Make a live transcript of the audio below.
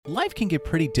Life can get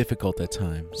pretty difficult at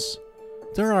times.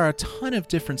 There are a ton of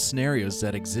different scenarios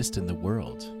that exist in the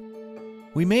world.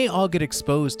 We may all get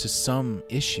exposed to some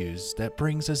issues that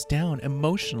brings us down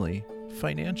emotionally,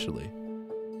 financially.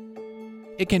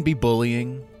 It can be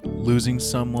bullying, losing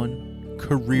someone,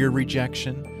 career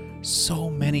rejection, so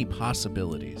many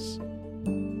possibilities.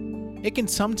 It can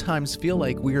sometimes feel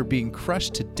like we are being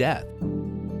crushed to death,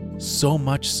 so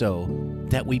much so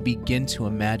that we begin to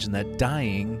imagine that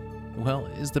dying,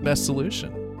 is the best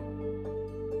solution.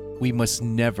 We must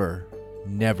never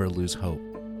lose hope.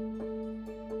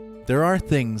 There are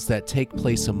things that take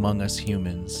place among us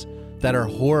humans that are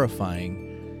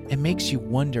horrifying and makes you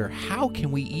wonder, how can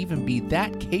we even be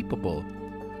that capable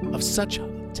of such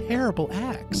terrible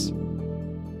acts?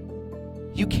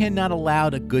 You cannot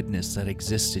allow the goodness that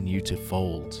exists in you to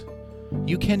fold.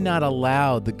 You cannot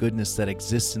allow the goodness that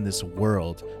exists in this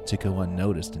world to go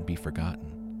unnoticed and be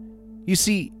forgotten. You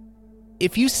see,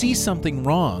 if you see something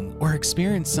wrong or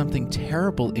experience something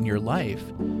terrible in your life,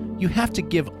 you have to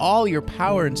give all your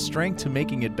power and strength to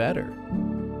making it better.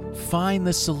 Find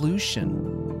the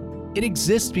solution. It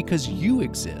exists because you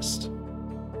exist.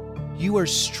 You are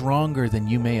stronger than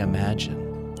you may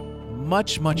imagine.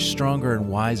 Much stronger and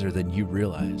wiser than you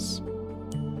realize.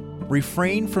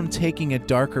 Refrain from taking a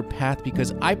darker path,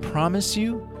 because I promise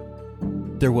you,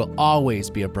 there will always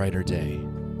be a brighter day.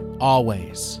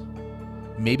 Always.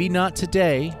 Maybe not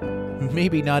today,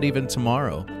 maybe not even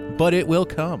tomorrow, but it will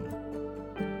come.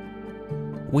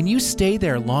 When you stay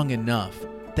there long enough,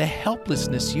 the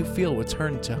helplessness you feel will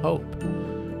turn to hope,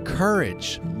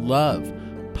 courage, love,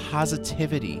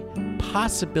 positivity,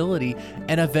 possibility,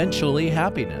 and eventually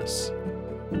happiness.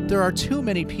 There are too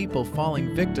many people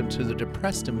falling victim to the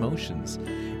depressed emotions,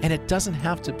 and it doesn't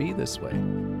have to be this way.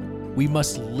 We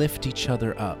must lift each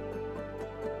other up.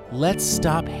 Let's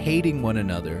stop hating one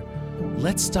another.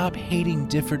 Let's stop hating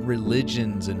different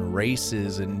religions and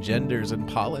races and genders and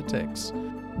politics.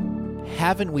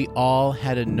 Haven't we all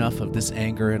had enough of this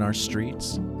anger in our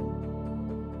streets?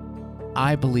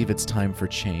 I believe it's time for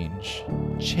change.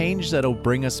 Change that'll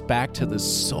bring us back to the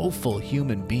soulful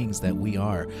human beings that we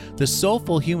are. The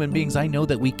soulful human beings I know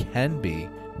that we can be.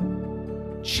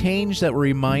 Change that will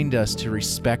remind us to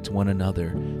respect one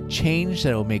another. Change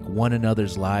that will make one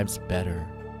another's lives better.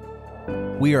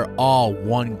 We are all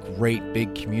one great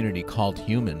big community called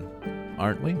human,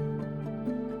 aren't we?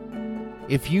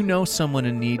 If you know someone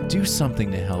in need, do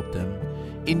something to help them.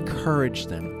 Encourage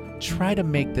them. Try to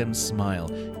make them smile.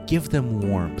 Give them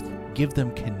warmth. Give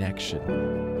them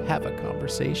connection. Have a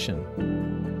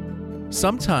conversation.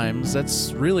 Sometimes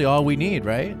that's really all we need,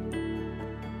 right?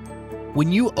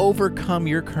 When you overcome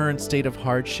your current state of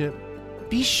hardship,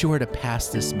 be sure to pass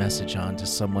this message on to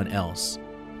someone else,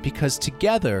 because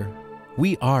together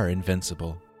we are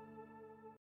invincible.